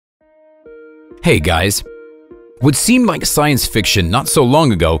Hey guys! What seemed like science fiction not so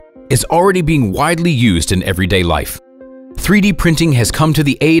long ago is already being widely used in everyday life. 3D printing has come to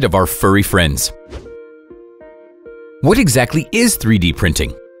the aid of our furry friends. What exactly is 3D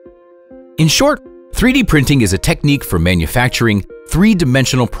printing? In short, 3D printing is a technique for manufacturing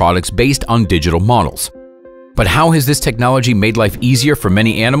three-dimensional products based on digital models. But how has this technology made life easier for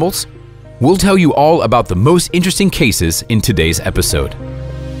many animals? We'll tell you all about the most interesting cases in today's episode.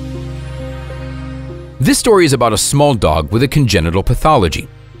 This story is about a small dog with a congenital pathology.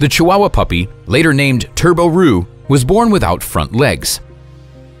 The Chihuahua puppy, later named Turbo Roo, was born without front legs.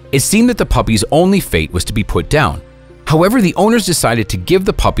 It seemed that the puppy's only fate was to be put down. However, the owners decided to give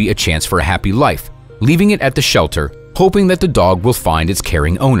the puppy a chance for a happy life, leaving it at the shelter, hoping that the dog will find its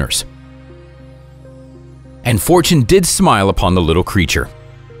caring owners. And fortune did smile upon the little creature.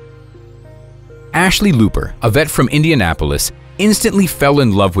 Ashley Looper, a vet from Indianapolis, instantly fell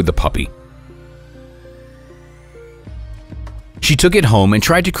in love with the puppy. She took it home and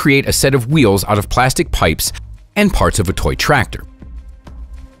tried to create a set of wheels out of plastic pipes and parts of a toy tractor.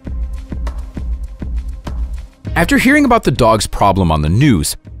 After hearing about the dog's problem on the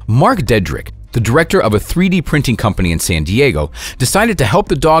news, Mark Dedrick, the director of a 3D printing company in San Diego, decided to help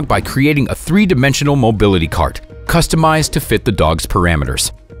the dog by creating a three-dimensional mobility cart, customized to fit the dog's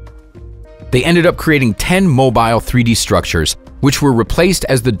parameters. They ended up creating 10 mobile 3D structures, which were replaced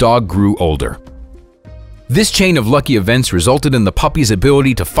as the dog grew older. This chain of lucky events resulted in the puppy's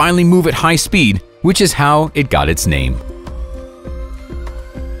ability to finally move at high speed, which is how it got its name.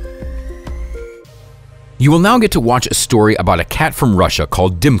 You will now get to watch a story about a cat from Russia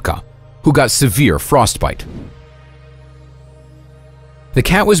called Dimka, who got severe frostbite. The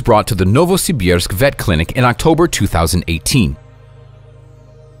cat was brought to the Novosibirsk vet clinic in October 2018.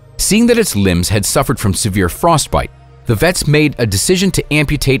 Seeing that its limbs had suffered from severe frostbite, the vets made a decision to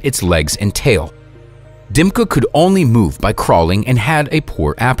amputate its legs and tail. Dimka could only move by crawling and had a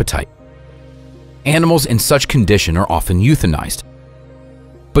poor appetite. Animals in such condition are often euthanized.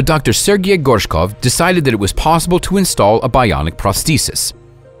 But Dr. Sergei Gorshkov decided that it was possible to install a bionic prosthesis.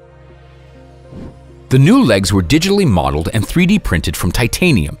 The new legs were digitally modeled and 3D printed from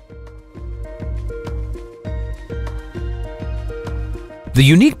titanium. The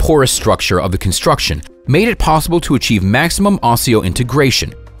unique porous structure of the construction made it possible to achieve maximum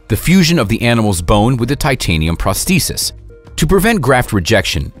osseointegration, the fusion of the animal's bone with the titanium prosthesis. To prevent graft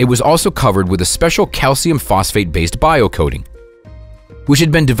rejection, it was also covered with a special calcium phosphate-based biocoating, which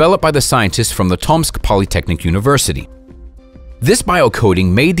had been developed by the scientists from the Tomsk Polytechnic University. This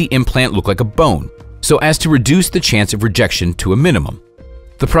biocoating made the implant look like a bone, so as to reduce the chance of rejection to a minimum.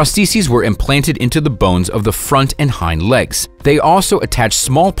 The prostheses were implanted into the bones of the front and hind legs. They also attached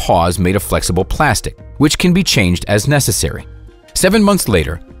small paws made of flexible plastic, which can be changed as necessary. 7 months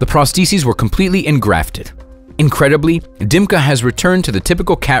later, the prostheses were completely engrafted. Incredibly, Dimka has returned to the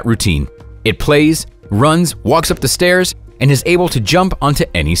typical cat routine. It plays, runs, walks up the stairs, and is able to jump onto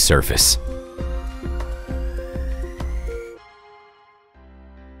any surface.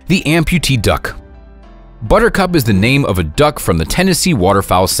 The amputee duck. Buttercup is the name of a duck from the Tennessee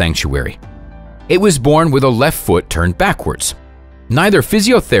Waterfowl Sanctuary. It was born with a left foot turned backwards. Neither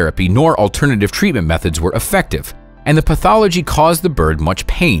physiotherapy nor alternative treatment methods were effective, and the pathology caused the bird much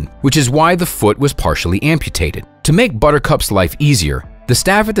pain, which is why the foot was partially amputated. To make Buttercup's life easier, the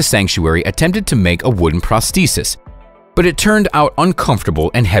staff at the sanctuary attempted to make a wooden prosthesis, but it turned out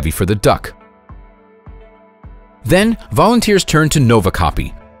uncomfortable and heavy for the duck. Then, volunteers turned to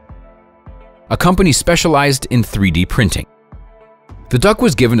Novacopy, a company specialized in 3D printing. The duck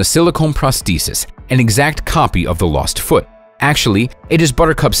was given a silicone prosthesis, an exact copy of the lost foot. Actually, it is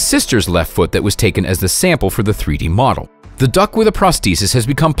Buttercup's sister's left foot that was taken as the sample for the 3D model. The duck with a prosthesis has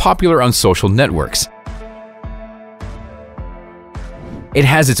become popular on social networks. It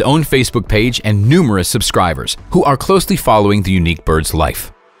has its own Facebook page and numerous subscribers who are closely following the unique bird's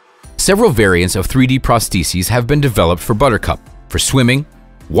life. Several variants of 3D prostheses have been developed for Buttercup, for swimming,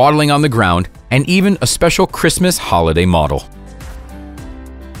 waddling on the ground, and even a special Christmas holiday model.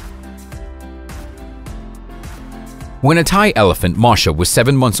 When a Thai elephant, Masha, was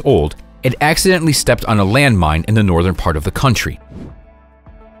 7 months old, it accidentally stepped on a landmine in the northern part of the country.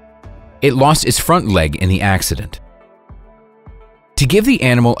 It lost its front leg in the accident. To give the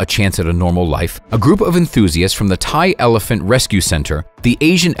animal a chance at a normal life, a group of enthusiasts from the Thai Elephant Rescue Center, the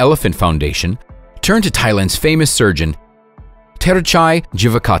Asian Elephant Foundation, turned to Thailand's famous surgeon, Terchai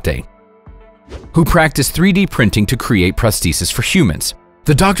Jivakate, who practiced 3D printing to create prostheses for humans.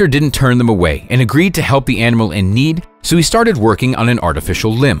 The doctor didn't turn them away and agreed to help the animal in need, so he started working on an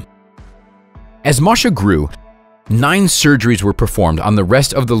artificial limb. As Masha grew, 9 surgeries were performed on the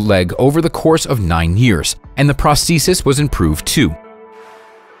rest of the leg over the course of 9 years, and the prosthesis was improved too.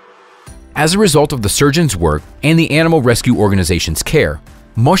 As a result of the surgeon's work and the animal rescue organization's care,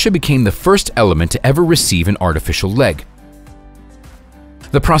 Moshe became the first element to ever receive an artificial leg.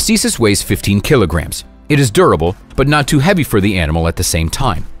 The prosthesis weighs 15 kilograms. It is durable, but not too heavy for the animal at the same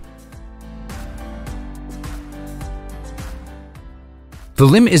time. The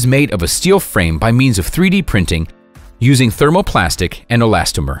limb is made of a steel frame by means of 3D printing using thermoplastic and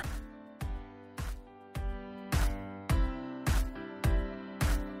elastomer.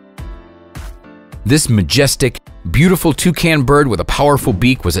 This majestic, beautiful toucan bird with a powerful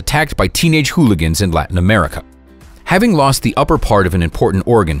beak was attacked by teenage hooligans in Latin America. Having lost the upper part of an important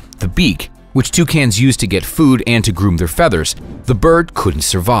organ, the beak, which toucans use to get food and to groom their feathers, the bird couldn't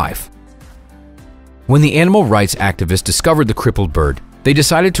survive. When the animal rights activists discovered the crippled bird, they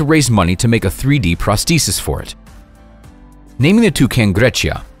decided to raise money to make a 3D prosthesis for it. Naming the toucan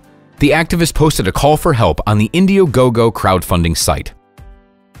Grecia, the activists posted a call for help on the Indiegogo crowdfunding site.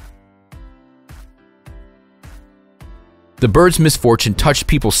 The bird's misfortune touched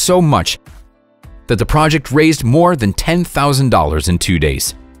people so much that the project raised more than $10,000 in 2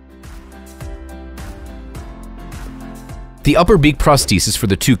 days. The upper beak prosthesis for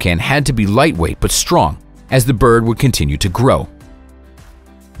the toucan had to be lightweight but strong, as the bird would continue to grow.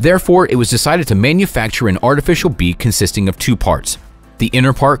 Therefore, it was decided to manufacture an artificial beak consisting of 2 parts. The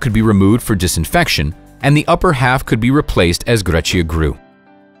inner part could be removed for disinfection, and the upper half could be replaced as Grecia grew.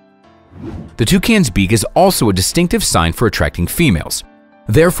 The toucan's beak is also a distinctive sign for attracting females.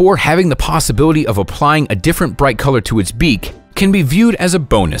 Therefore, having the possibility of applying a different bright color to its beak can be viewed as a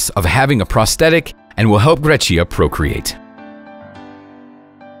bonus of having a prosthetic and will help Grecia procreate.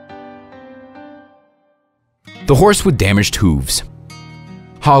 The horse with damaged hooves.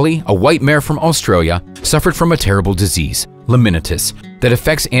 Holly, a white mare from Australia, suffered from a terrible disease, laminitis, that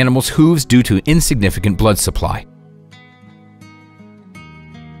affects animals' hooves due to insignificant blood supply.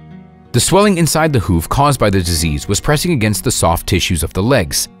 The swelling inside the hoof caused by the disease was pressing against the soft tissues of the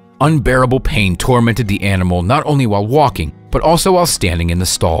legs. Unbearable pain tormented the animal not only while walking, but also while standing in the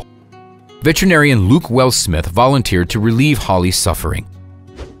stall. Veterinarian Luke Wells Smith volunteered to relieve Holly's suffering.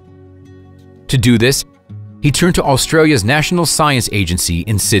 To do this, he turned to Australia's National Science Agency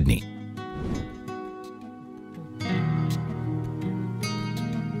in Sydney.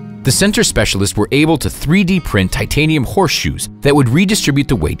 The center specialists were able to 3D print titanium horseshoes that would redistribute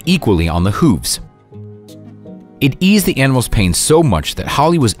the weight equally on the hooves. It eased the animal's pain so much that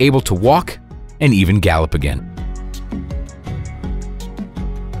Holly was able to walk and even gallop again.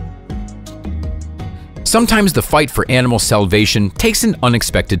 Sometimes the fight for animal salvation takes an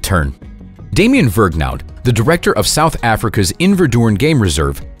unexpected turn. Damien Vergnaud, the director of South Africa's Inverdoorn Game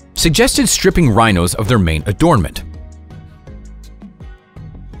Reserve, suggested stripping rhinos of their main adornment.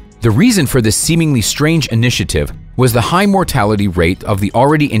 The reason for this seemingly strange initiative was the high mortality rate of the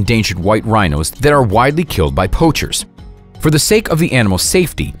already endangered white rhinos that are widely killed by poachers. For the sake of the animal's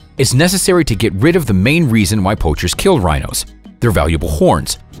safety, it's necessary to get rid of the main reason why poachers kill rhinos, their valuable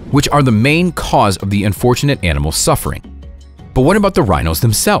horns, which are the main cause of the unfortunate animal's suffering. But what about the rhinos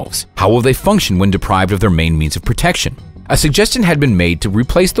themselves? How will they function when deprived of their main means of protection? A suggestion had been made to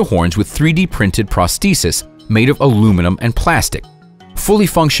replace the horns with 3D printed prosthesis made of aluminum and plastic, fully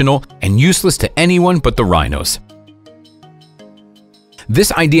functional and useless to anyone but the rhinos.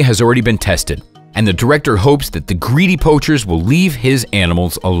 This idea has already been tested, and the director hopes that the greedy poachers will leave his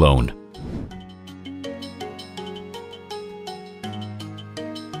animals alone.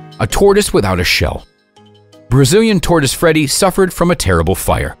 A tortoise without a shell. Brazilian tortoise Freddy suffered from a terrible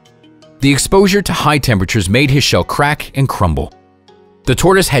fire. The exposure to high temperatures made his shell crack and crumble. The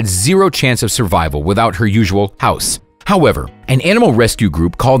tortoise had zero chance of survival without her usual house. However, an animal rescue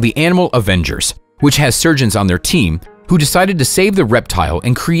group called the Animal Avengers, which has surgeons on their team, who decided to save the reptile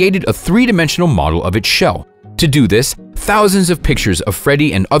and created a 3-dimensional model of its shell. To do this, thousands of pictures of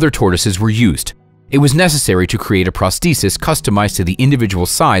Freddy and other tortoises were used. It was necessary to create a prosthesis customized to the individual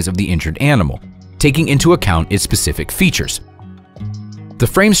size of the injured animal, taking into account its specific features. The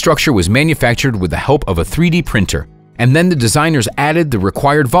frame structure was manufactured with the help of a 3D printer, and then the designers added the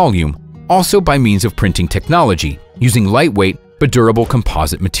required volume, also by means of printing technology, using lightweight but durable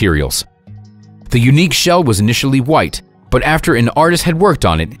composite materials. The unique shell was initially white, but after an artist had worked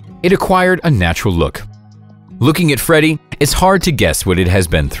on it, it acquired a natural look. Looking at Freddy, it's hard to guess what it has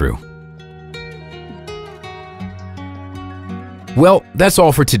been through. Well, that's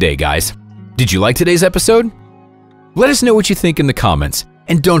all for today, guys. Did you like today's episode? Let us know what you think in the comments,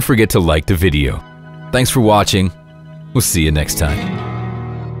 and don't forget to like the video. Thanks for watching. We'll see you next time.